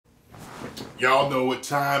Y'all know what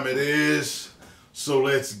time it is, so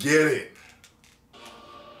let's get it.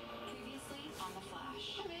 Previously on The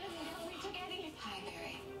Flash. We took Eddie. Hi,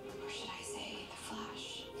 Barry. Or should I say The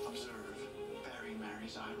Flash? Observe. Barry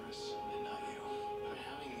marries Iris, and not you. I'm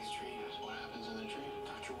having these dreams. What happens in the dream?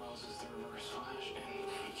 Dr. Wells is the reverse Flash, and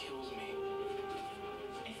he kills me.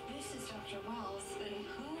 If this is Dr. Wells, then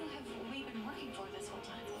who have we been working for this whole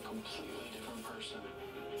time? A completely different person.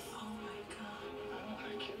 Oh my god. I don't want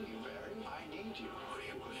to kill you, Barry. I need you.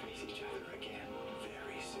 We will face each other again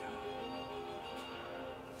very soon.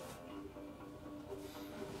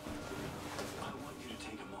 I want you to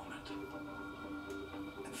take a moment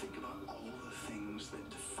and think about all the things that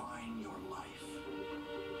define your life.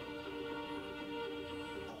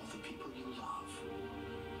 All the people you love.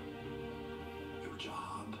 Your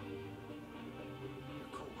job. Your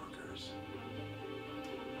co-workers.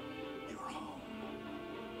 Your home.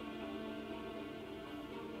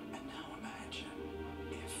 And now imagine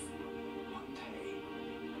if one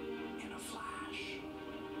day, in a flash,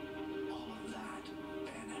 all of that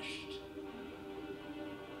vanished.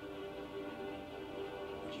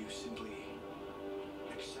 Would you simply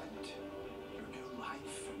accept your new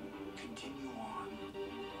life and continue on?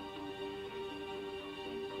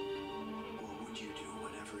 Or would you do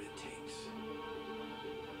whatever it takes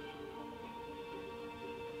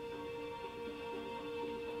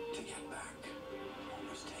to get back what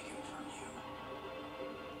was taken from you?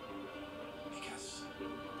 Because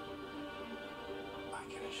I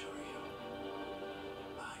can assure you,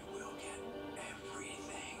 I will get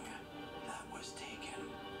everything that was taken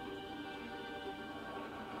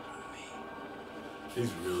from me.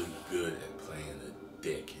 He's really good at playing the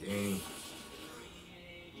dick, ain't he?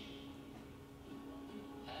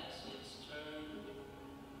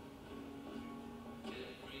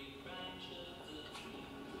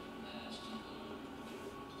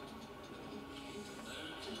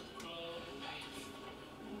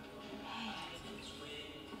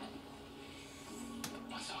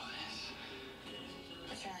 What's all this?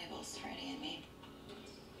 Return labels for Eddie and me.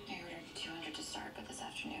 I ordered 200 to start, but this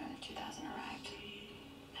afternoon 2,000 arrived.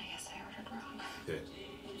 I guess I ordered wrong. Yeah.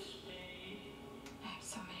 I have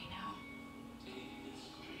so many now.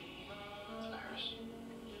 Iris,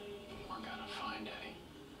 we're gonna find Eddie.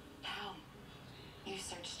 How? You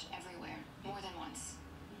searched everywhere, more than once,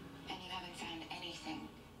 and you haven't found anything.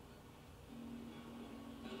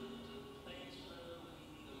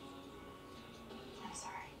 I'm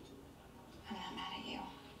sorry. I'm not mad at you.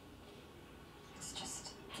 It's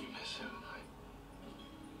just, You miss him.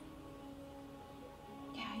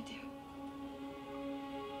 yeah, I do.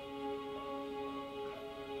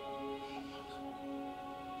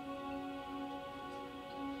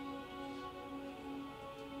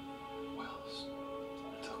 Wells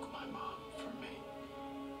took my mom from me.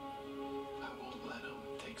 I won't let him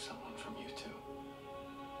take someone from you too.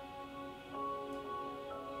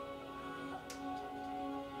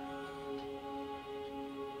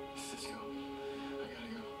 Cisco, I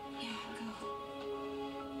gotta go. Yeah, go.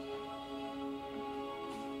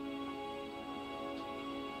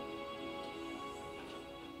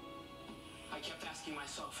 I kept asking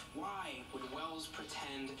myself, why would Wells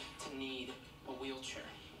pretend to need a wheelchair?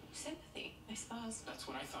 Sympathy, I suppose. That's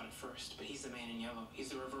what I thought at first, but he's the man in yellow. He's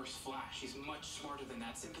the reverse Flash. He's much smarter than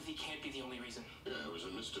that. Sympathy can't be the only reason. Yeah, it was a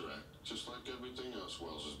misdirect, just like everything else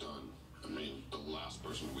Wells has done. I mean, the last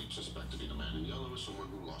person we'd suspect to be the man in yellow is someone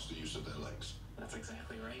who lost the use of their legs. That's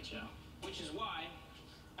exactly right, Joe. Which is why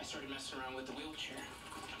I started messing around with the wheelchair.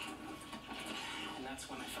 And that's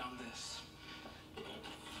when I found this.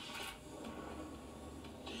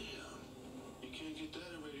 Damn, you can't get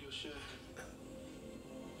that at Radio Shack.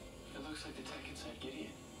 It looks like the tech inside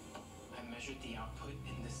Gideon. I measured the output,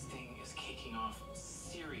 and this thing is kicking off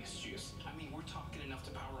serious juice. I mean, we're talking enough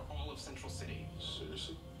to power all of Central City.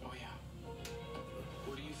 Seriously? Oh, yeah.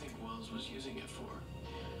 What do you think Wells was using it for?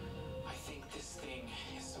 I think this thing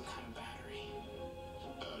is some kind of battery.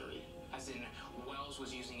 Battery. As in, Wells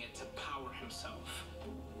was using it to power himself.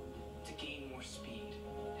 To gain more speed.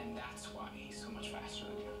 And that's why he's so much faster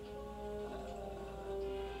than you.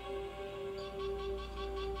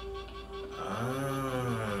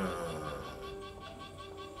 Ah.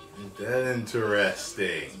 Isn't that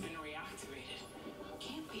interesting? It's been reactivated.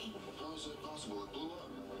 Can't be. How is that possible? It blew up.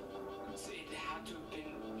 It had to have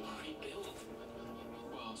been rebuilt.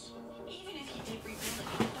 Wells. Even if he did rebuild it,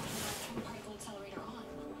 how did Dr. Wells turn the particle accelerator on?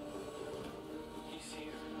 He's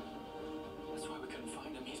here. That's why we couldn't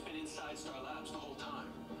find him. He's been inside Star Labs the whole time.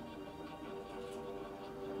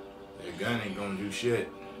 That gun ain't gonna do shit.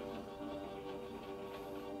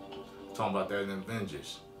 Talking about that in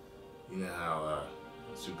Avengers. You know how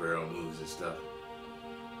superhero moves and stuff.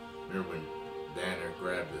 Remember when Banner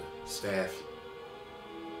grabbed the staff?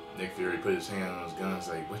 Nick Fury put his hand on his gun. It's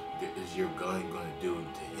like, what is your gun gonna do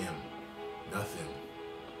to him? Nothing.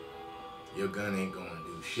 Your gun ain't gonna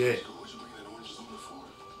do shit. Whenever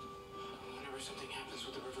something happens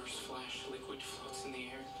with the reverse flash, liquid floats in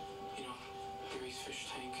the air. You know, Barry's fish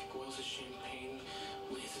tank, Wells' champagne,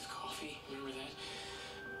 Lance's coffee. Remember that?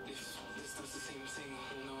 If this does the same thing,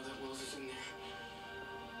 we'll know that Wells is in there.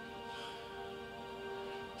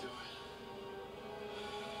 Do it.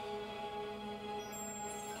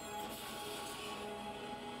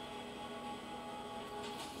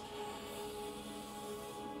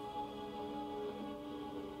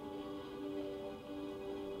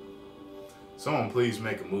 Someone please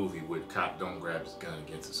make a movie where cop don't grab his gun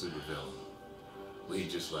against a supervillain. Where he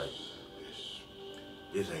just like,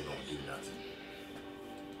 this ain't gonna do nothing.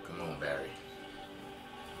 Come on, Barry.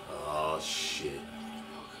 Oh shit.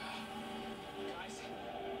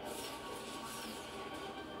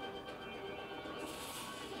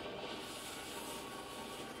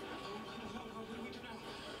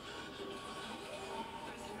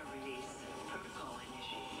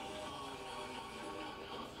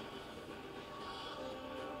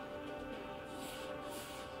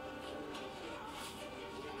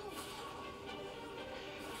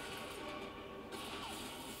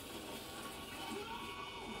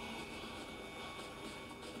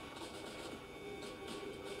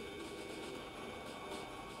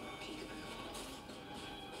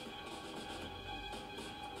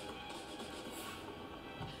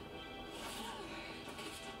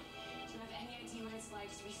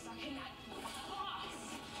 To be stuck in that box.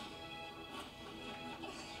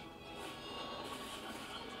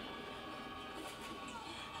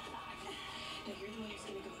 Now you're the one who's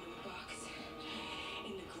gonna go into a box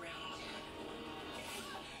in the ground.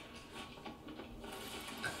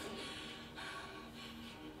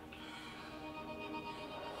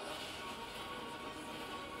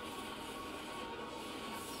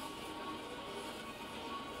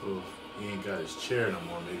 Oh, he ain't got his chair no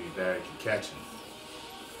more. Maybe Barry can catch him.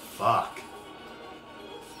 Fuck.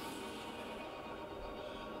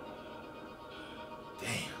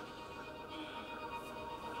 Damn.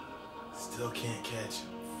 Still can't catch him.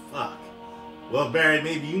 Fuck. Well, Barry,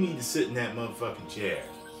 maybe you need to sit in that motherfucking chair.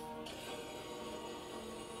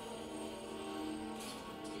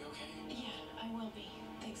 You okay? Yeah, I will be.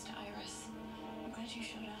 Thanks to Iris. I'm glad you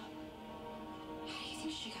showed up. How do you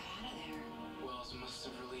think she got out of there? Wells must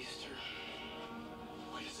have released her.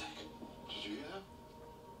 Wait a sec. Did you hear that?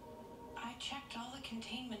 I checked all the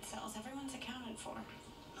containment cells. Everyone's accounted for.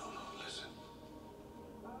 No, listen.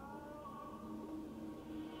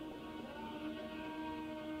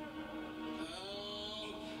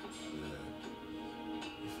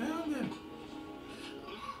 You found him.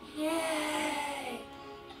 Yay!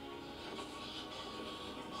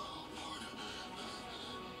 Oh, Porter.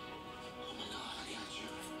 Oh my God, I got you.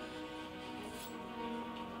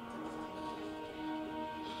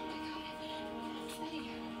 Eddie, are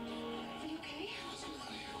you okay? Let's get out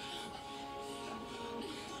of here.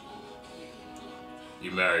 You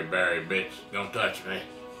married Barry, bitch. Don't touch me.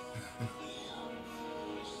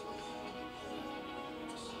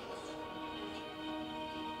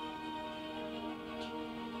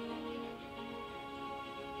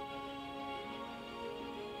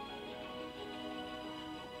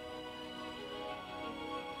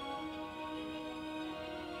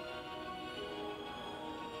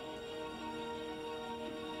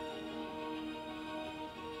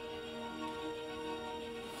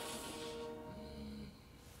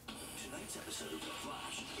 Tonight's episode of The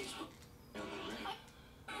Flash is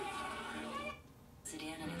Sit in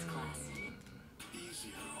its class.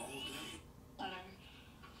 Easier all day. Whatever.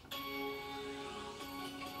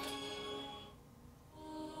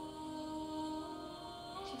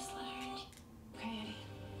 Just let her. Okay, Eddie.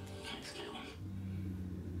 Thanks, Caitlin.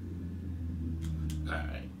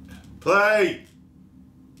 Alright. Play!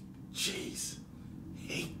 Jeez.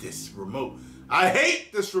 Hate this remote. I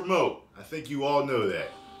hate this remote! I think you all know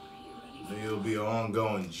that. Maybe it'll be an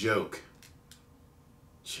ongoing joke.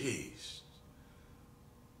 Jeez.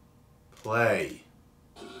 Play.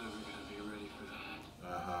 Is it ever gonna be ready for that?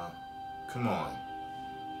 Uh-huh. Come on.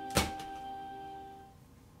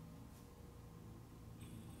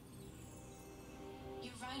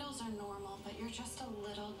 Your vitals are normal, but you're just a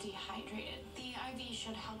little dehydrated. The IV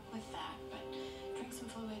should help with that, but drink some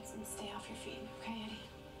fluids and stay off your feet, okay, Eddie?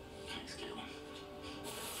 Thanks, Caitlin.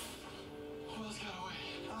 Wells got away.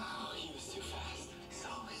 Oh, he was too fast. He's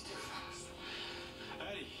always too fast.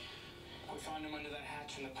 Eddie, we found him under that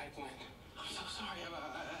hatch in the pipeline. I'm so sorry. I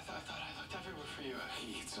thought I looked looked everywhere for you.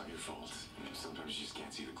 It's not your fault. Sometimes you just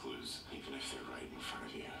can't see the clues, even if they're right in front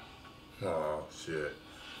of you. Oh, shit.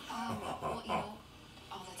 Well, you know,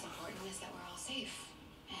 all that's important is that we're all safe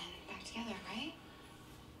and back together, right?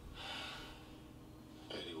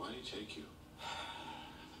 Eddie, why did he take you?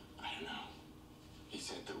 I don't know. He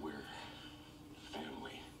said that we're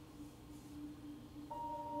family.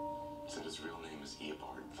 Said his real name is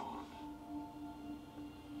Eobard Thawne.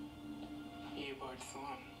 Eobard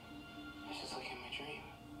Thawne. It's just like in my dream.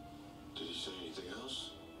 Did he say anything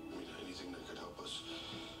else? I mean, anything that could help us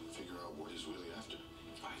figure out what he's really after?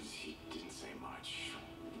 He didn't say much.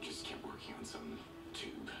 Just kept working on some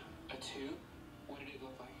tube. A tube? What did it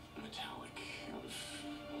look like? Metallic,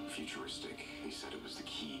 futuristic. He said it was the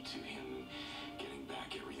key to him getting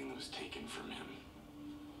back everything that was taken from him.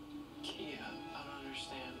 Yeah, I don't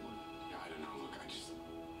understand. Yeah, I don't know. Look, I just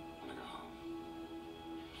want to go home.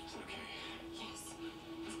 Is that okay? Yes,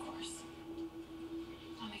 of course.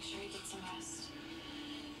 I'll make sure you get some rest.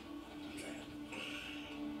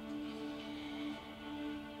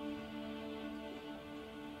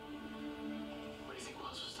 What do you think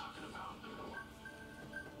Wells was talking about?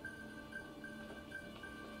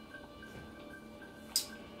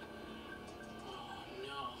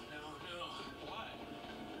 No. What?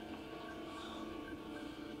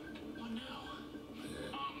 What now?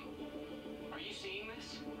 Are you seeing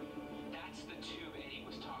this? That's the tube Eddie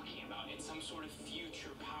was talking about. It's some sort of future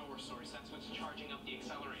power source. That's what's charging up the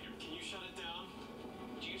accelerator. Can you shut it down?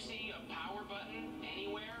 Do you see a power button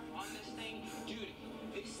anywhere on this thing? Dude,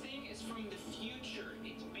 this thing is from the future.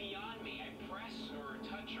 It's beyond me. I press or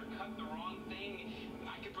touch or cut the wrong thing,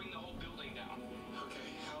 I could bring the whole building down.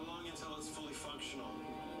 Okay, how long until it's fully functional?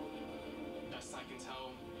 Best I can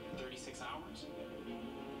tell, 36 hours.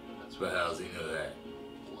 But how does he know that?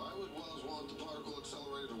 Why would Wells want the particle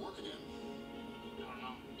accelerator to work again? I don't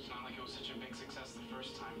know. It's not like it was such a big success the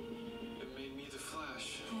first time. It made me the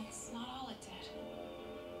Flash. That's not all it did.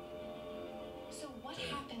 So what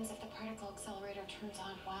happens if the particle accelerator turns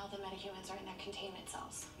on while the metahumans are in their containment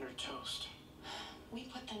cells? You're toast. We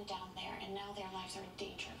put them down there, and now their lives are in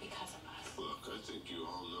danger because of us. Look, I think you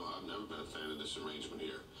all know I've never been a fan of this arrangement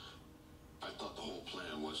here. I thought the whole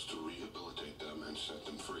plan was to rehabilitate them and set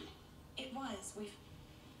them free. It was. We've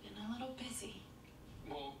been a little busy.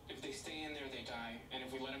 Well, if they stay in there, they die. And if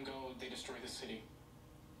we let them go, they destroy the city.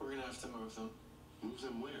 We're gonna have to move them. Move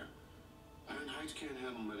them where? Iron Heights can't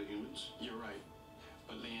handle metahumans. You're right.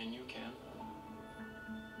 But Lian Yu can.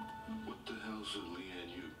 What the hell's a Lian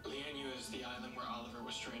Yu? Lian Yu is the island where Oliver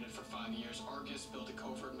was stranded for 5 years. Argus built a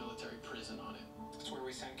covert military prison on it. That's where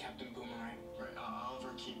we sent Captain Boomerang. Right,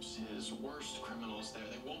 Oliver keeps his worst criminals there.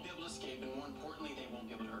 They won't be able to escape, and more importantly, they won't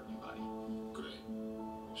be able to hurt anybody. Great.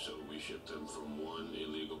 So we ship them from one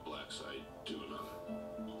illegal black site to another.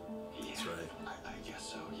 That's right. I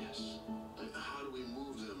guess so, yes. And how do we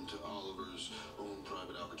move them to Oliver's own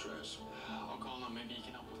private Alcatraz? I'll call him. Maybe he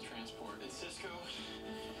can help with transport. And Cisco,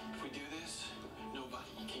 if we do this,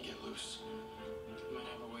 nobody can get loose. Might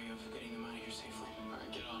have a way of getting them out of here safely. All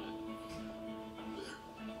right, get on it. There.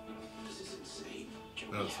 This is insane.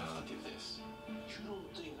 Joe, No, we it's have not. to do this. You don't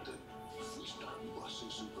think that if we start busting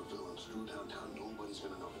supervillains through downtown, nobody's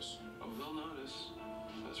gonna notice? Oh, they'll notice.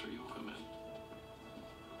 That's where you'll come in.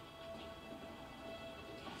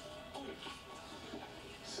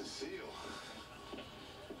 Cecile.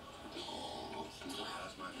 Oh,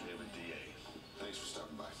 that's my favorite DA. Thanks for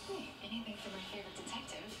stopping by. Hey, anything for my favorite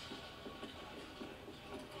detective.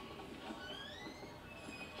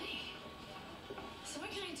 Hey, so what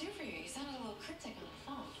can I do for you? You sounded a little cryptic on the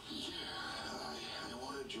phone. Yeah, I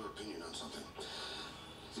wanted your opinion on something.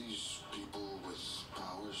 These people with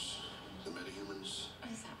powers, the metahumans. What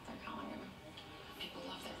is that they're calling them? People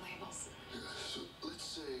love their labels. So let's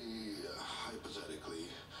say, hypothetically,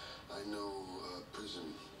 I know a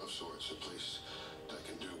prison of sorts, a place that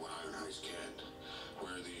can do what Iron Heights can't,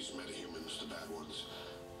 where these metahumans, the bad ones,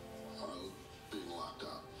 are being locked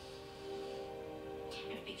up. I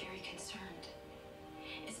would be very concerned.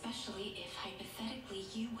 Especially if, hypothetically,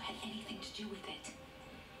 you had anything to do with it.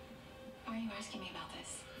 Why are you asking me about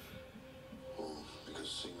this? Well, because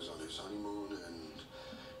Singh's on his honeymoon, and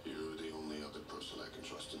you're the only other person I can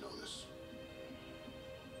trust to know this.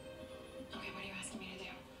 Okay, what are you asking me to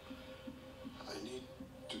do? I need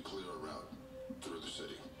to clear a route through the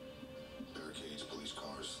city. Barricades, police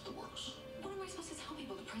cars, the works. What am I supposed to tell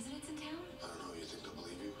people? The president's in town? I don't know, you think they'll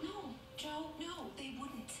believe you? No, Joe, no, they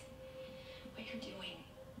wouldn't. What you're doing,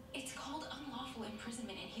 it's called unlawful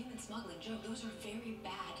imprisonment and human smuggling. Joe, those are very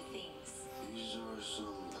bad things. These are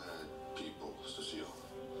some bad people, Cecile.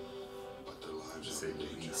 But their lives To are say in the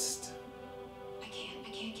danger. I least. can't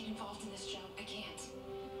get involved in this, Joe. I can't.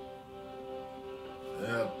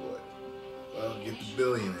 Oh boy. Well, get the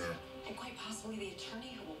billionaire. And quite possibly the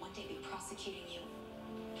attorney who will one day be prosecuting you.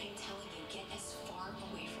 I'm telling you, get as far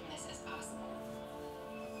away from this as possible.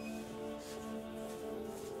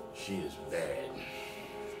 She is bad.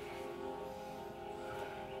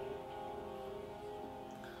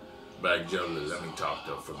 Back, Joe, let me talk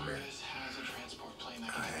to her for a minute. Chris has a transport plane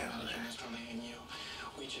that can take Magnus from me and you.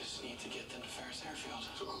 We just need to get them to Ferris Airfield.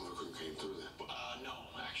 So Oliver came through there. No,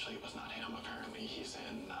 actually, it was not him. Apparently, he's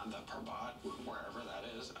in the Purbat, wherever that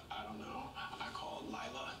is. I don't know. I called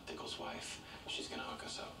Lila, Diggle's wife. She's gonna hook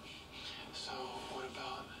us up. So, what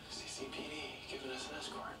about CCPD giving us an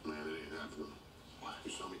escort? Man, it ain't happening. What? You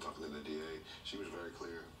saw me talking to the DA. She was very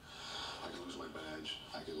clear. I could lose my badge.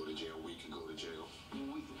 I could go to jail. We could go to jail.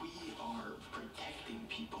 We are protecting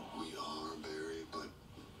people. We are, Barry, but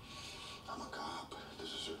I'm a cop.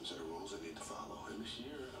 There's a certain set of rules I need to follow. And this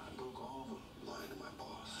year, I broke all of them. Lying to my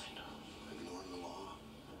boss. I know. Ignoring the law.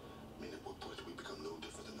 I mean, at what point do we become no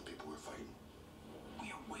different than the people we're fighting?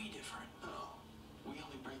 We are way different. No. We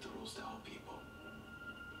only break the rules to help people.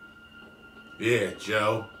 Yeah,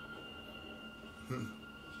 Joe.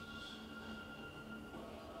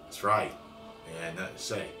 That's right. Yeah, nothing to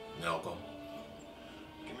say, Malcolm.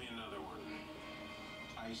 Give me another one.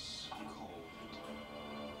 Ice cold.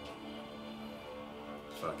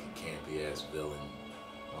 Fucking campy ass villain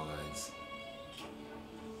lines.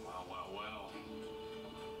 Well, well, well.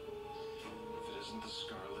 If it isn't the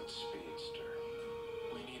Scarlet Speedster,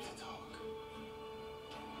 we need to talk.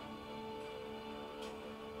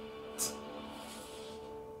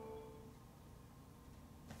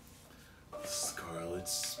 Scarlet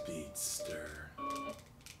Speedster.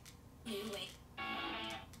 New way.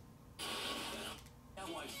 Now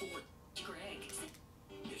I Ford. Greg.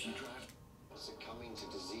 If you drive Succumbing to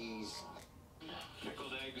disease.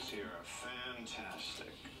 Pickled eggs here are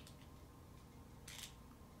fantastic.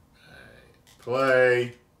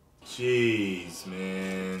 Play. Jeez,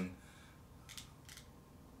 man.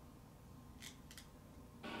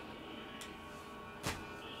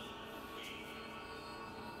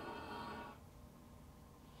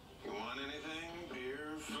 You want anything?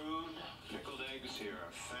 Beer, food? Pickled eggs here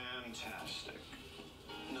are fantastic.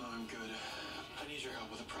 No, I'm good. I need your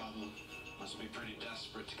help with a problem. Must be pretty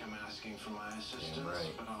desperate to come asking for my assistance,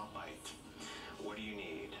 right. but I'll bite. What do you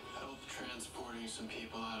need? Help transporting some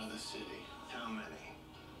people out of the city. How many?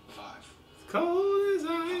 5. Cold as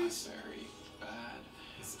 5 ice. very bad,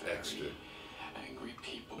 It's very extra. angry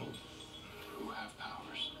people who have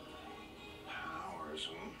powers. Powers,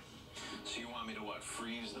 hmm? So you want me to what,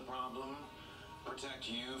 freeze the problem? Protect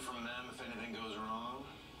you from them if anything goes wrong?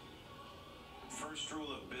 First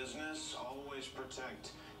rule of business, always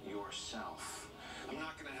protect yourself. I'm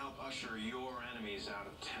not gonna help usher your enemies out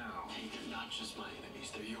of town. Hey, they're not just my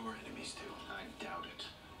enemies, they're your enemies too. I doubt it.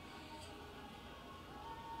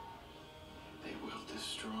 They will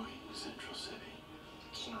destroy Central City.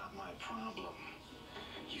 It's not my problem.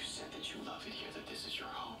 You said that you love it here, that this is your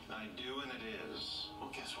home. I do, and it is.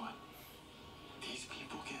 Well, guess what? These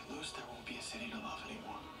people get loose, there won't be a city to love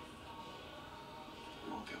anymore.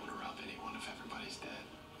 We won't be able to rob anyone if everybody's dead.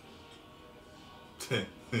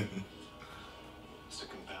 It's a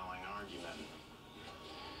compelling argument.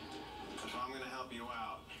 If I'm gonna help you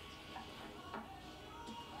out,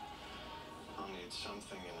 I'll need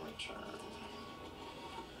something in return.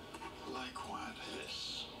 Like what?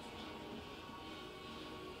 This.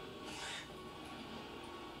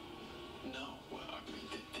 No, well, I mean,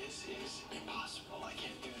 this is impossible. I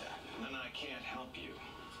can't do that. Then I can't help you.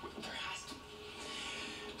 There has to...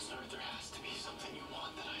 Sir, there has to be something you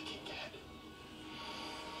want that I can get.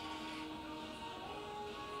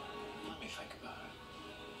 Let me think about it.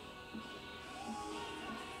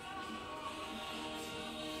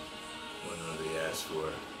 Wonder what they asked for.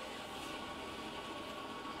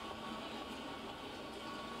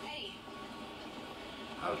 Hey.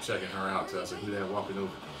 I was checking her out, so I was like, who that walking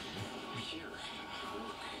over? Here.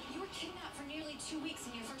 You were kidnapped for nearly 2 weeks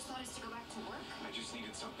and your first thought is to go back to work? I just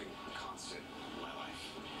needed something constant in my life.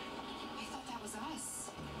 I thought that was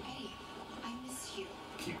us. Eddie, I miss you.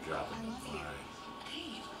 Keep dropping I the love you. line.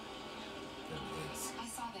 Hey, Them hints. I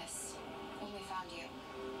saw this when we found you.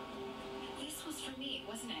 This was for me,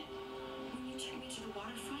 wasn't it? When you took me to the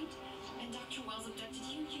waterfront and Dr. Wells abducted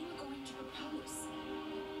you, you were going to propose.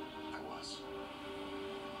 I was.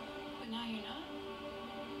 But now you're not?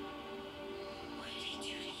 What did he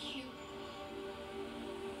do to you?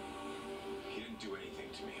 He didn't do anything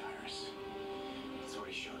to me, Iris. That's what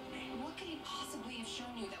he showed me. What could he possibly have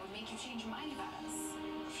shown you that would make you change your mind about us?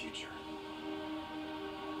 The future.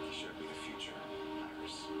 He showed me the future, Iris.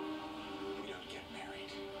 years. We don't get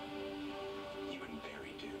married. You and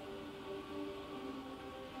Barry do.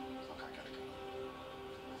 Look, I gotta go.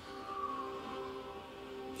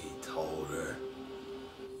 He told her.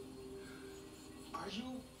 Are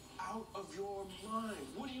you out of your mind?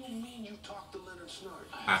 What do you mean you talked to Leonard Snart?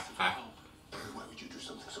 I asked for help. Why would you do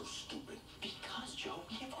something so stupid? Because, Joe,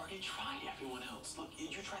 we have already tried everyone else. Look, you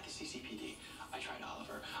tried the CCPD. I tried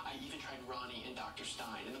Oliver. I even tried Ronnie and Dr.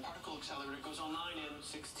 Stein. And the particle accelerator goes online in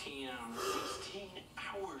 16 hours. 16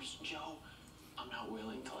 hours, Joe. I'm not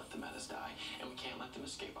willing to let the menace die, and we can't let them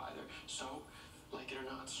escape either. So, like it or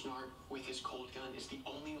not, Snart, with his cold gun, is the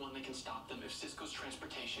only one that can stop them if Cisco's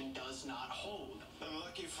transportation does not hold. And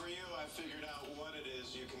lucky for you, I figured out what it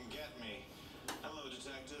is you can get me. Hello,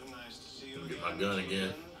 Detective. Nice to see you Get again. my gun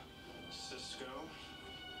again. Cisco.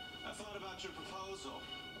 I thought about your proposal.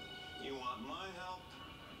 You want my help?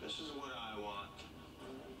 This is what I want.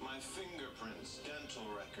 My fingerprints, dental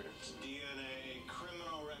records, DNA,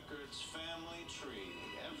 criminal records, family tree.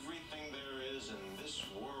 Everything there is in this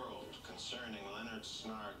world concerning Leonard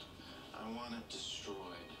Snart, I want it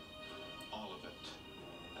destroyed. All of it.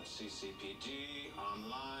 At CCPD,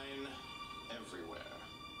 online, everywhere.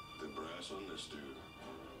 The brass on this dude.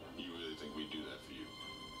 You really think we'd do that for you?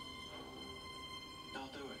 I'll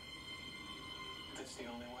do it. If it's the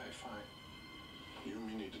only way, fine. You and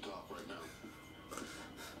me need to talk right now.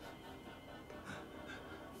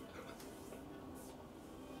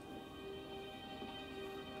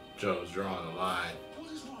 Joe's drawing the line.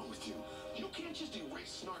 What is wrong with you? You can't just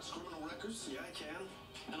erase Snart's criminal records. Yeah, I can.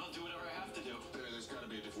 And I'll do whatever I have to do. There's got to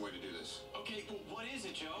be a different way to do this. Okay, well, what is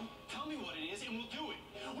it, Joe? Tell me what it is, and we'll do it.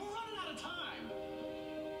 We're running out of time.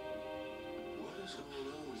 What is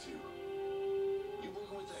going on with you? You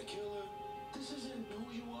working with that killer? This isn't who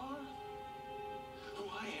you are? Who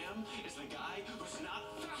I am is the guy who's not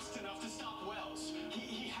fast enough to stop Wells.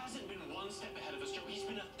 He hasn't been one step ahead of us, Joe. He's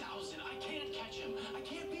been 1,000. I can't catch him. I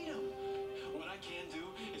can't beat him. What I can do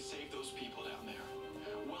is save those people down there.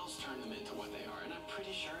 Wells turned them into what they are, and I'm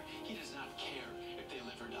pretty sure he does not care if they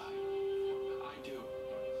live or die. I do.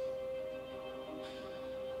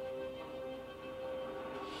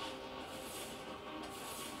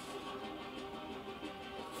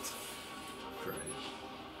 Great.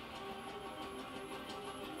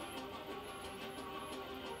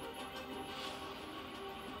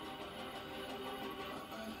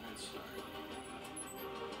 It's Snart.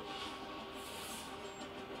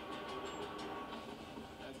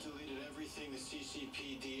 I've deleted everything the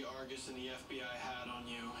CCPD, Argus, and the FBI had on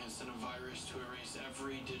you and sent a virus to erase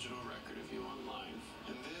every digital record of you online.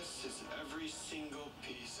 And this is every single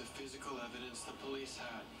piece of physical evidence the police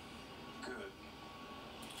had. Good.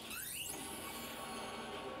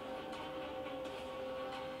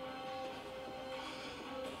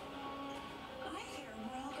 I hear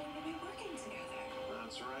we're all going to be working together.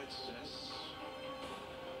 That's right, sis.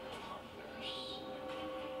 Partners.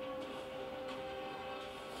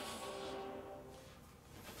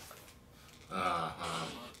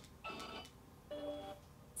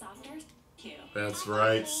 Softer? Cute. That's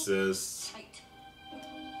right, sis. Tight.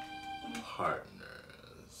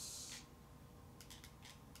 Partners.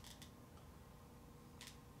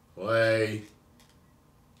 Play.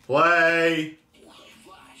 Play.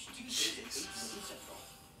 Flash, Tuesdays at 8 Central.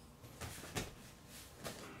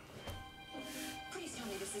 Please tell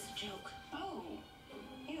me this is a joke. Oh,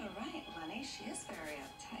 you're right, Lenny. She is very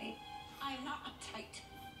uptight. I'm not uptight.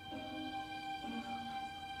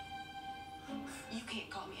 You can't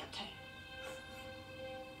call me uptight.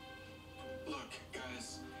 Look,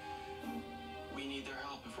 guys, we need their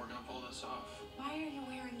help if we're gonna pull this off. Why are you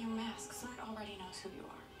wearing your mask? Snart already knows who you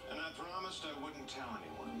are. And I promised I wouldn't tell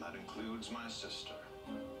anyone. That includes my sister.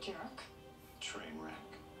 Jerk. Train wreck.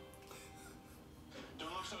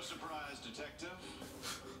 Don't look so surprised, Detective.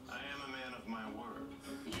 I am a man of my word.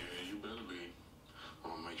 Yeah, you better be. I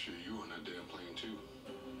want to make sure you're on that damn plane, too.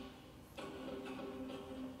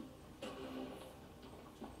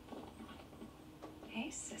 Hey,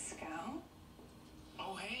 Cisco.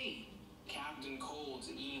 Oh, hey. Captain Cold's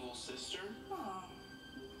evil sister. Oh,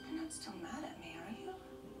 you're not still mad at me, are you?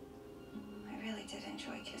 I really did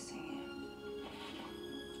enjoy kissing you.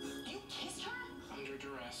 You kissed her? Under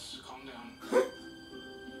duress. Calm down.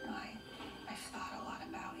 I've thought a lot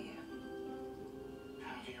about you.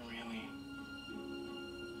 Have you really?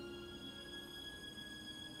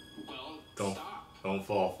 Well, Don't stop. don't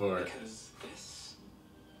fall for it. Because this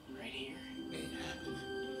right here, Ain't happening.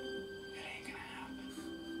 it ain't gonna happen.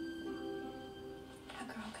 A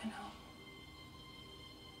girl can hope.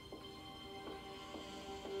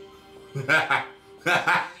 Really not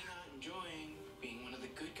enjoying being one of the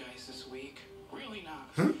good guys this week. Really not.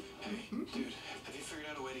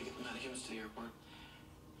 you get the metahumans to the airport?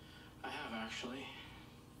 I have, actually.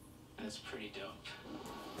 And it's pretty dope.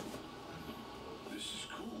 This is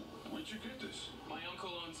cool. Where'd you get this? My uncle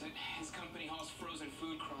owns it. His company hauls frozen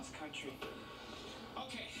food cross-country.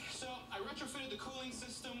 Okay, so I retrofitted the cooling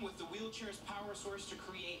system with the wheelchair's power source to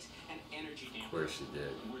create an energy Of damper. course she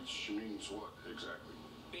did. Which means what, exactly?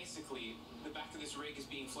 Basically, the back of this rig is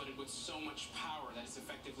being flooded with so much power that it's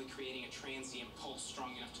effectively creating a transient pulse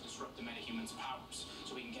strong enough to disrupt the metahuman's powers.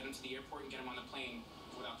 So we can get them to the airport and get them on the plane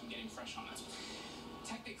without them getting fresh on us.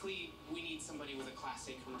 Technically, we need somebody with a Class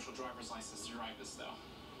A commercial driver's license to drive this, though.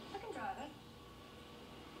 I can drive it.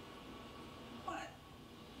 What?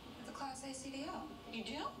 It's a Class A CDL. You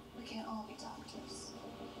do? We can't all be doctors.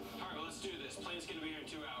 All right, well, let's do this. Plane's gonna be here in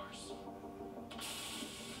 2 hours.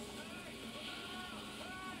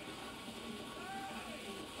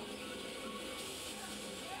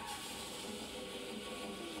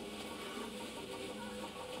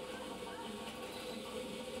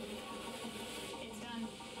 It's done.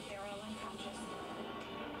 They're all unconscious.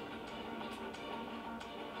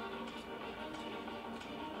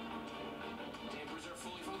 Dampers are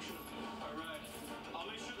fully functional. All right. I'll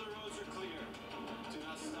make sure the roads are clear. Do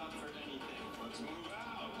not stop for anything. Let's move out.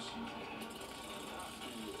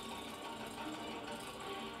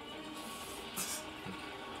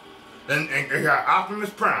 And they got Optimus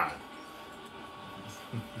Prime.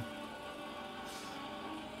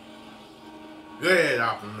 Go ahead,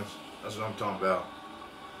 Optimus. That's what I'm talking about.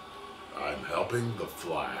 I'm helping the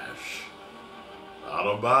Flash.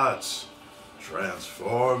 Autobots,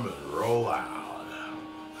 transform and roll out.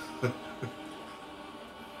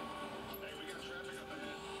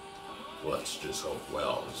 Let's just hope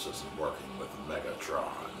Wells isn't working with Megatron.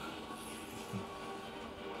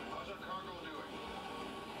 How's our cargo doing?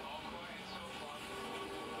 All quiet so far.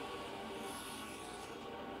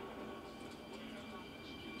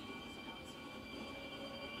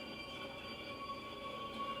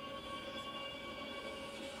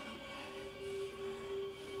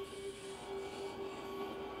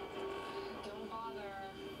 Don't bother.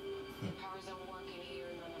 The powers don't work in here,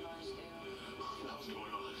 none of ours do. What the hell's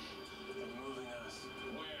going on? They're moving us.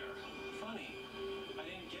 Where? Funny. I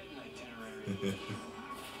didn't get an itinerary.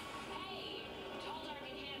 Hey! Tall, dark,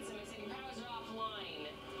 and handsome, except your powers are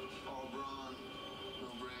offline. All brawn, no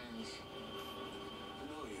brains. I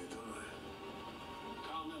know you, don't I?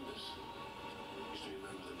 Carl Nimbus. Used to be a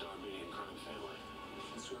member of the Darwinian crime family.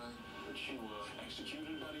 That's right. But you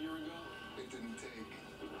executed about a year ago? It didn't take.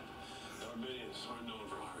 Darwinians aren't known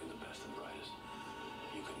for hiring the best and brightest.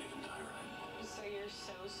 You couldn't even die right. So you're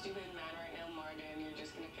so stupid mad right now, Martin. You're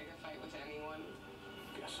just gonna pick a fight with anyone.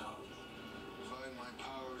 Guess so. If I had my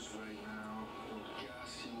powers right now, I would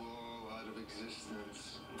gas you all out of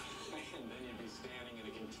existence. And then you'd be standing in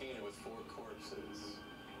a container with 4 corpses.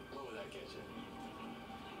 What would that get you?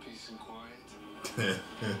 Peace and quiet.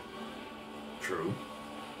 True.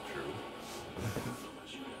 True. I don't know about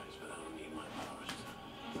you guys, but I don't need my powers to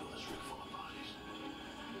fill this rig full of bodies.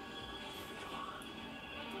 Come on.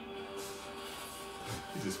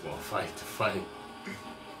 You just want to fight to fight.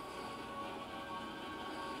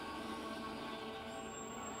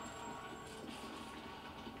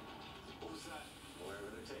 What was that? Wherever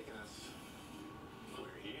they're taking us,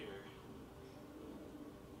 we're here.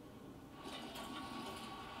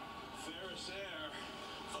 Ferris Air.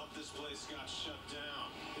 Thought this place got shut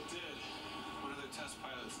down. It did. One of their test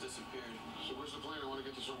pilots disappeared. So where's the plane? I want to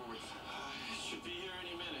get this over with. It should be here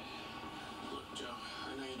any minute. Look, Joe,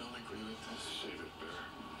 I know you don't agree with this. Save it, Bear.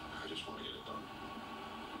 I just want to get it done.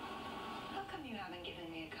 How come you haven't given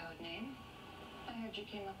me a code name? I heard you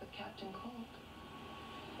came up with Captain Cold.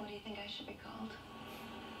 What do you think I should be called?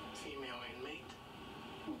 Female inmate.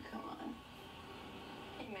 Oh, come on.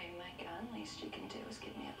 You made my gun. Least you can do is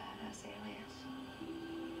give me a badass alias.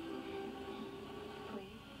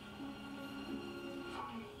 Please.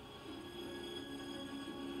 Fine.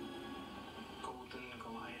 Golden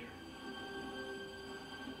glider.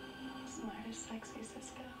 Smartest, sexy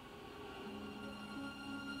Cisco.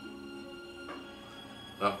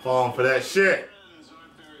 Not falling for that shit. Friends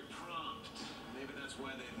aren't very prompt. Maybe that's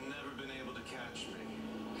why they've never been able to catch me.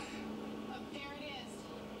 There it is.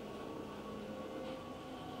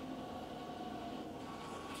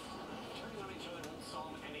 Turning on each other won't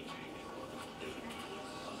solve anything.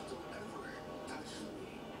 Don't ever touch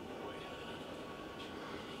me. Wait.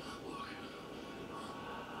 Look.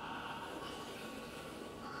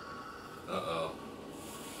 Uh-oh.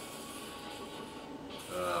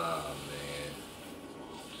 Oh, man.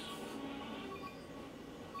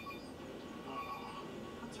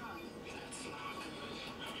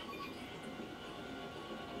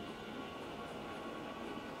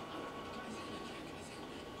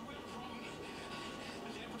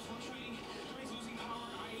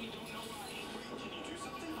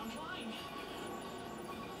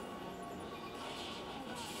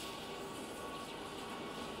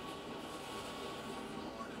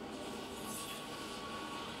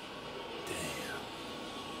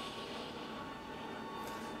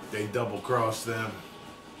 They double crossed them.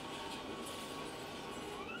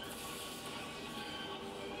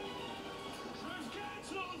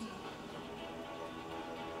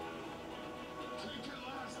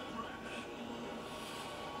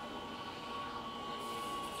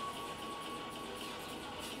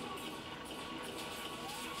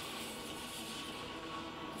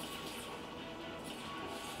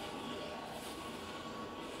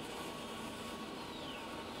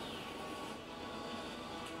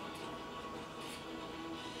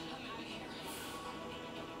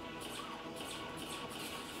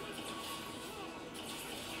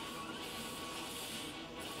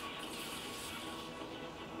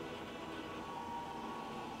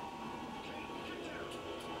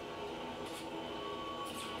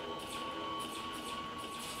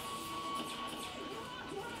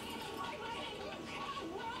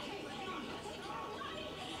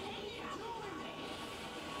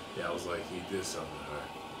 Yeah, I was like, he did something to her.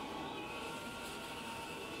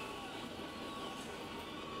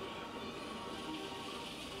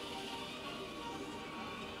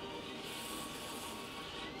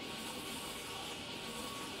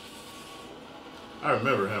 I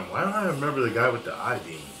remember him. Why don't I remember the guy with the eye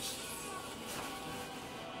beams?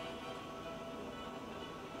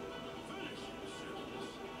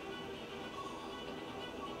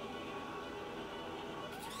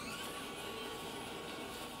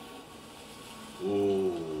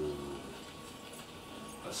 Ooh.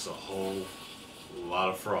 That's a whole lot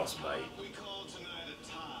of frostbite. We call tonight a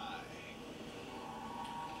tie.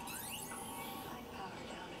 I'd power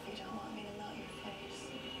down if you don't want me to melt your face.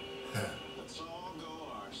 Let's all go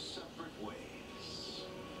our separate ways.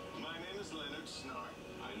 My name is Leonard Snart.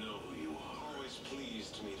 I know who you are. Always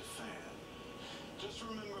pleased to meet a fan. Just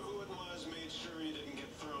remember who it was made sure you didn't get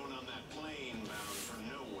thrown on that plane bound for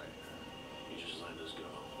nowhere. You just let us go.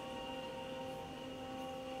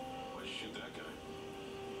 Why'd you shoot that guy?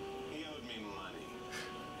 He owed me money.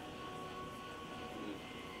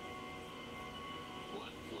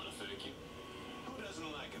 What? Want a thank you? Who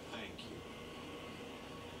doesn't like a thank you?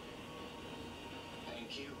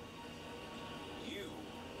 Thank you. You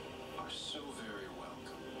are so very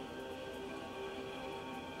welcome.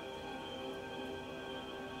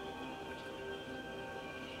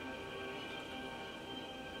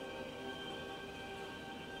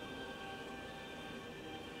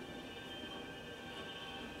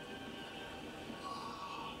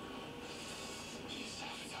 You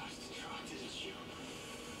sabotaged the truck, didn't you?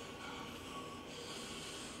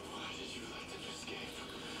 Why did you let them escape?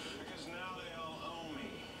 Because now they all owe me.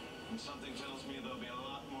 And something tells me they'll be a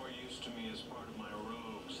lot more use to me as part of my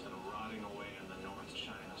rogues than rotting away in the North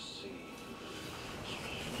China Sea.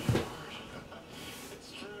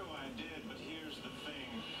 It's true, I did, but here's the thing.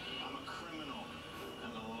 I'm a criminal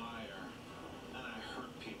and a liar. And I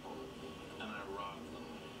hurt people. And I robbed them.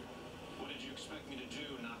 What did you expect me to do?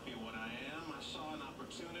 Not be what I am? I saw an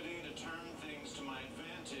opportunity to turn things to my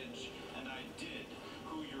advantage, and I did.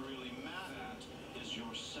 Who you're really mad at is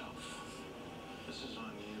yourself. This is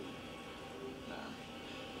on you, Barry.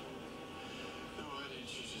 Why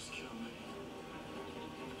didn't you just kill me?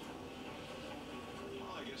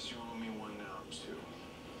 Well, I guess you owe me one now, too.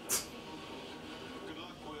 Good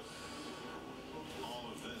luck with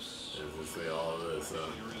all of this. As I say all of this,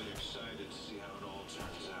 I'm really excited to see how it all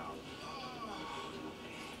turns out.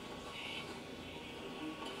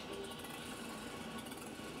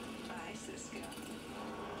 Bye, Cisco.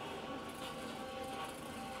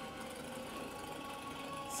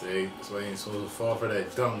 see, that's why you ain't supposed to fall for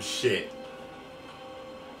that dumb shit.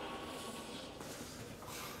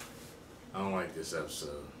 I don't like this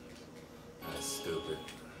episode. That's stupid.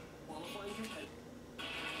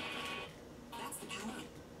 That's the power.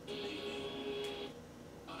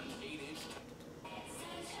 An 8-inch.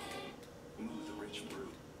 Move the rich brew.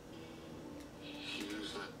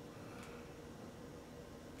 Use that.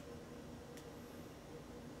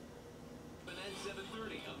 At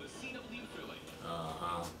 7:30 on the scene of lead filling.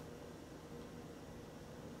 Uh-huh.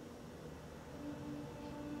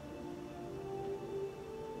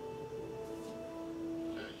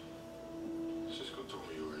 Hey, Cisco told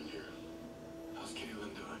me you were in here. How's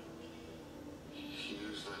Caitlin doing? He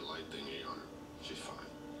used that light thingy on her. She's fine.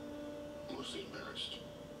 Mostly embarrassed.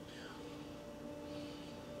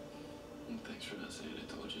 Thanks for not saying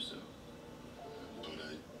I told you so. But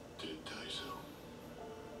I did tell you so.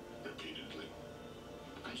 Repeatedly.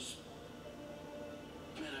 I just...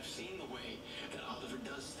 Man, I've seen the way that Oliver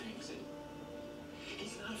does things, and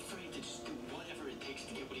he's not afraid to just do whatever it takes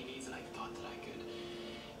to get what he needs, and I thought that I could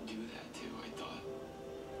do that too. I thought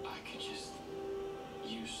I could just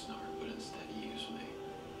use Snart, but instead he used me.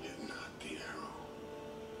 Yet not the arrow.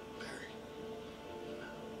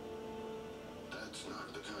 That's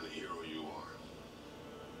not the kind of hero you are.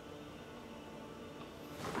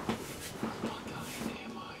 What kind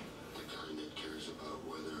am I? The kind that cares about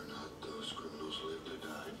whether or not those criminals lived or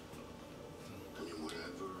died. I mean,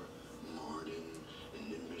 whatever Martin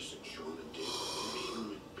and Nimbus and Shona did, they're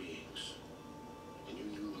human beings. And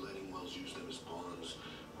you knew letting Wells use them as pawns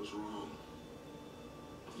was wrong.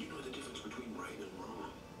 You know the difference between right and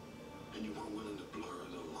wrong. And you weren't willing to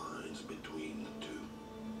blur the lines between the two.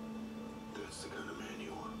 That's the kind of man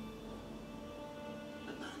you are.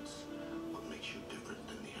 And that's what makes you different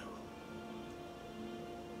than the other.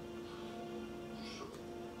 So,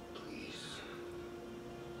 please,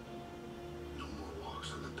 no more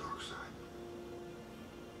walks on the dark side.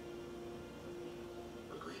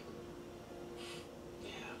 Agreed?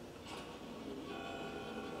 Yeah.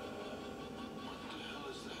 What the hell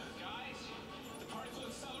is that? Guys, the particle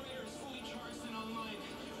accelerator is fully charged and online.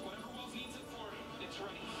 Whatever Wells needs it for, it's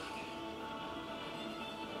ready.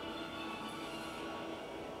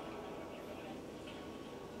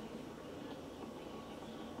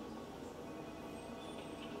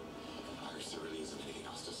 Iris, there really isn't anything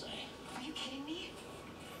else to say. Are you kidding me?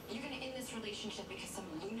 You're gonna end this relationship because some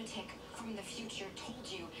lunatic from the future told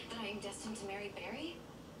you that I am destined to marry Barry?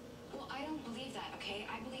 Well, I don't believe that, okay?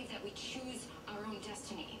 I believe that we choose our own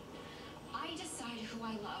destiny. I decide who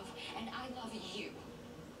I love, and I love you.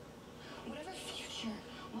 Whatever future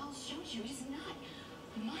Wells showed you, it is not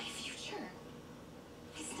my future.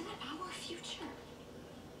 It's not our future.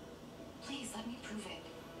 Please, let me prove it.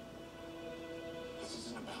 This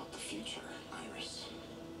isn't about the future, Iris.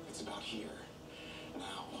 It's about here,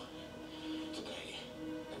 now, today.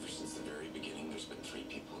 Ever since the very beginning, there's been 3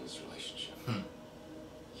 people in this relationship.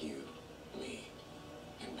 You, me,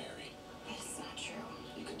 and Barry. It's not true.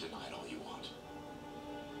 You can deny it all you want.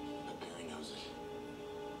 But Barry knows it.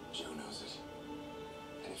 Joe knows it.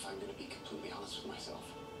 And if I'm going to be completely honest with myself,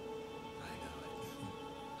 I know it.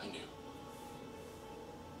 I knew.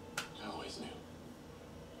 I always knew.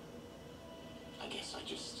 I guess I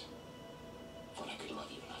just thought I could love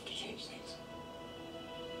you enough to change things.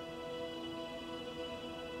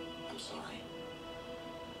 I'm sorry.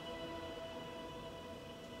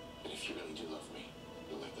 But if you really do love me,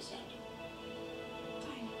 you'll let this end.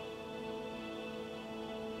 Fine.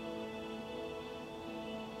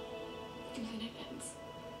 And then it ends.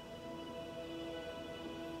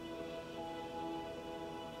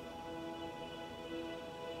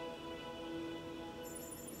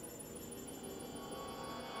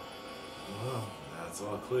 Well, that's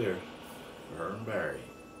all clear for her and Barry.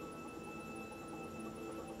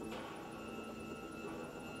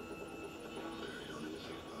 Barry, don't even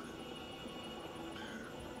think about it. Bear,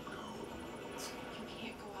 go. You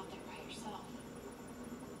can't go out there by yourself.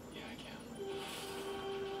 Yeah, I can.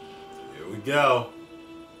 Here we go.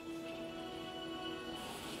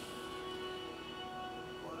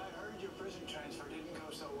 Well, I heard your prison transfer didn't go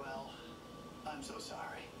so well. I'm so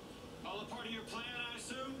sorry. All a part of your plan, I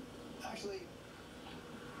assume? Actually,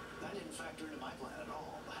 that didn't factor into my plan at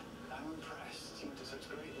all, but I'm impressed. You went to such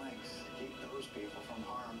great lengths to keep those people from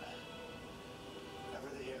harm. Ever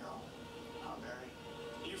the hero. Huh, Barry?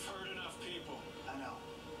 You've hurt enough people. I know.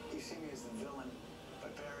 You see me as the villain,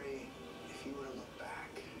 but Barry, if you were to look back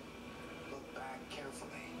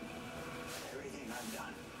carefully at everything I've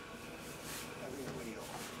done, every wheel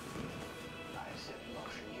I have set in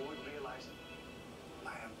motion, you would realize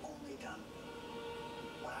I have only done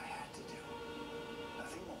what I had to do.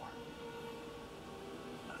 Nothing more.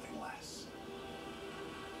 Nothing less.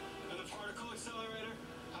 And the particle accelerator?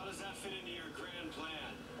 How does that fit into your grand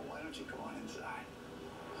plan? Well, why don't you go on inside?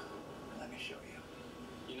 Let me show you.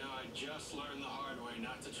 You know, I just learned the hard way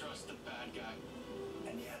not to trust the bad guy.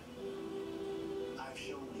 And yet, I've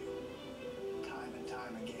shown you, time and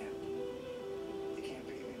time again, you can't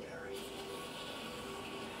beat me, Barry.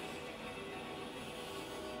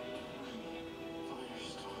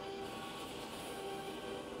 Firestorm.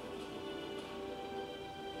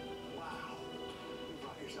 Wow, you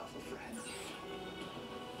brought yourself a friend.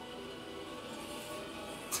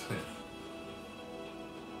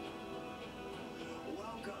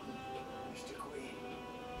 Welcome, Mr. Queen.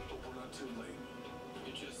 Hope we're not too late.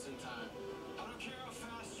 You're just in time. I don't care how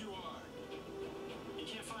fast you are. You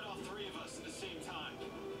can't fight all 3 of us at the same time.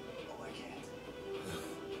 Oh, I can't.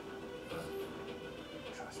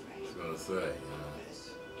 Trust me. I was gonna say,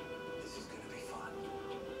 This is gonna be fun.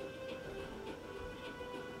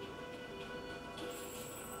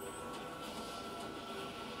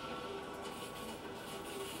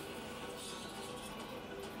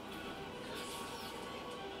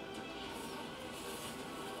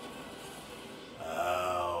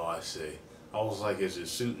 oh, I see. I was like, is it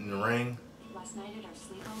suit in the ring? Wow. last night at our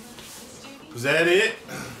sleepover? The student Was that it?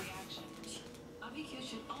 reaction. ABQ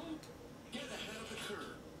should own. Get ahead of the curve.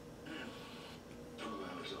 12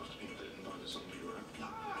 hours after being bitten by the zombie rat.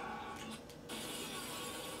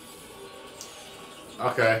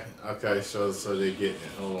 Okay, so they're getting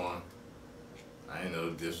it. Hold on. I didn't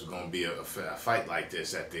know this was gonna be a fight like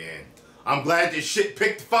this at the end. I'm glad this shit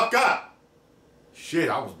picked the fuck up. Shit,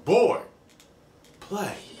 I was bored.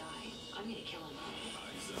 Play. I'm gonna kill him.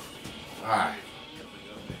 Alright. Coming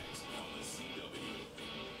up next on the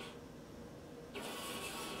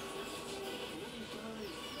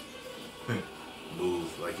CW.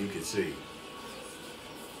 Move like you can see.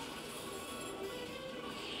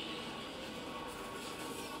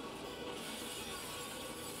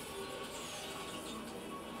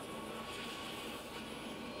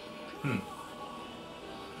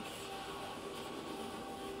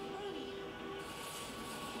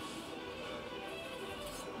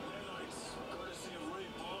 Courtesy of Ray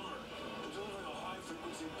Palmer. They're delivering a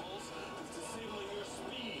high-frequency pulse that's disabling your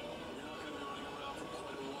speed. You're not going to be running around for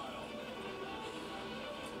quite a while.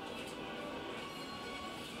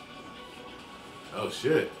 Oh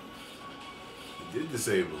shit. It did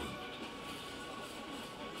disable him.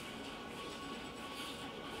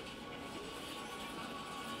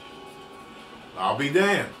 I'll be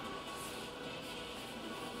damned.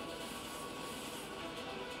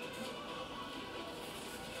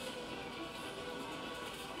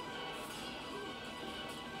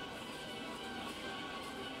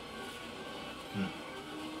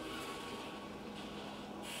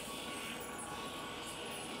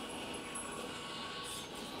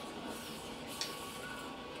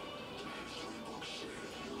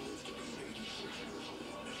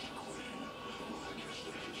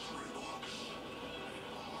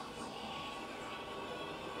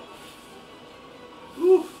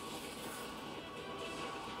 Woo.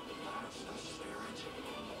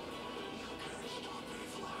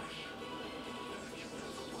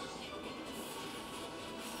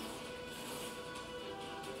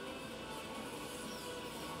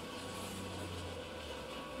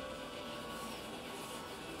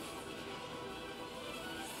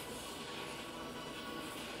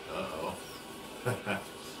 Uh-oh.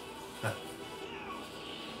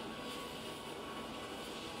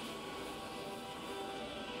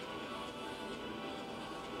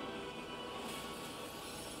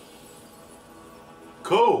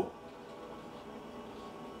 Cool.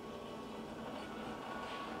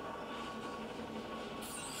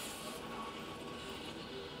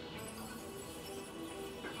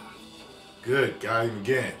 Good, got him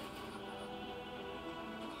again.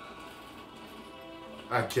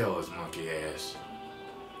 I'd kill his monkey ass.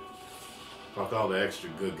 Fuck all the extra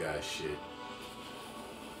good guy shit.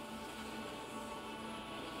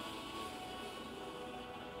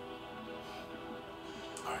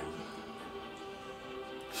 Alright.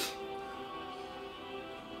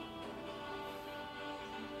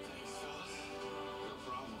 Thanks, fellas. No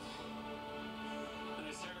problem. A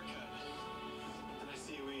nice haircut. And I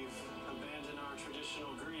see we've abandoned our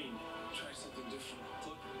traditional green. Try something different.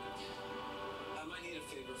 Look, I might need a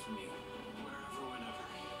favor from you. Wherever, whenever.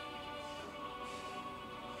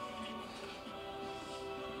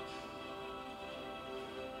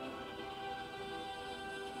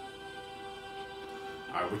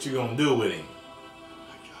 Alright, what you gonna do with him? I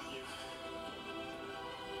got you.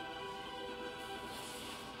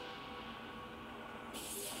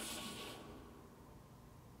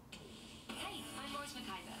 Hey, I'm Royce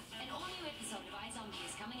McIver. An all-new episode of iZombie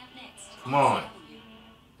is coming up next. Come on.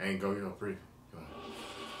 Ain't go, you're pretty. Come on.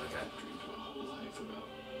 Okay. Dreamed my whole life about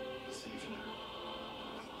saving her.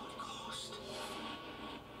 At what cost?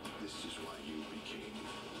 This is why you became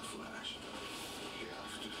the Flash. You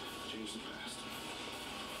have to change the past.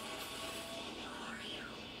 Where are you?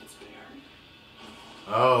 It's there.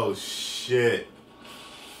 Oh shit.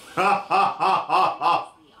 Ha ha ha ha ha.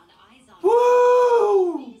 On iZombie.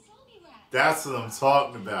 Woo! Zombie rat. That's what I'm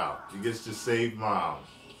talking about. He gets to save mom. Have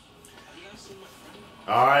you guys seen my friend?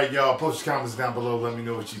 Alright, y'all. Post your comments down below. Let me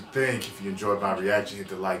know what you think. If you enjoyed my reaction, hit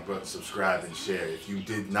the like button, subscribe, and share. If you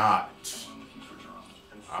did not,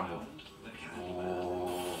 I'm gonna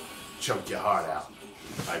choke your heart out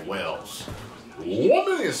like whales. 1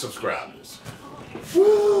 million subscribers.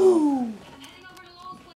 Woo!